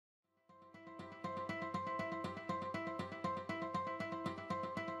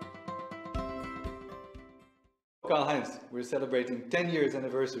Karl-Heinz, we're celebrating 10 years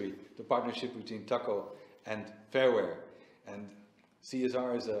anniversary, the partnership between Takko and Fairware. And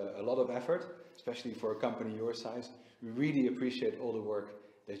CSR is a lot of effort, especially for a company your size. We really appreciate all the work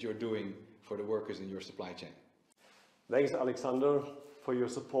that you're doing for the workers in your supply chain. Thanks, Alexander, for your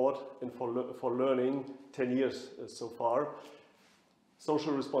support and for learning 10 years so far.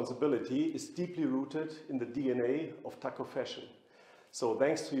 Social responsibility is deeply rooted in the DNA of Takko Fashion. So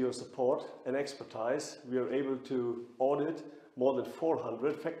thanks to your support and expertise, we are able to audit more than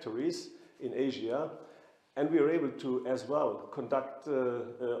 400 factories in Asia, and we are able to as well conduct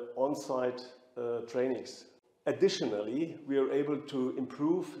on-site trainings. Additionally, we are able to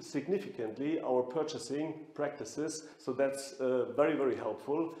improve significantly our purchasing practices, so that's very, very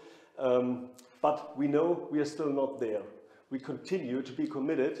helpful. But we know we are still not there. We continue to be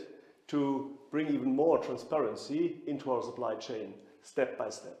committed to bring even more transparency into our supply chain, step by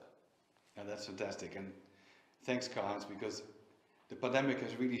step. Yeah, that's fantastic. And thanks, Karl-Heinz, because the pandemic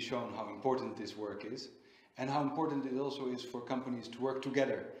has really shown how important this work is and how important it also is for companies to work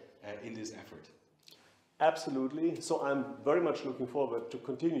together in this effort. Absolutely. So I'm very much looking forward to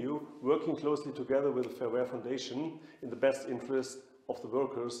continue working closely together with the Fairware Foundation in the best interest of the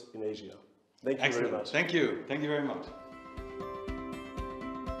workers in Asia. Thank you very much. Thank you. Thank you very much.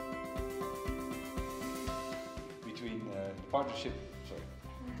 Between partnership, sorry.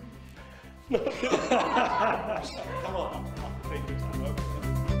 Come on. Take your time. Okay.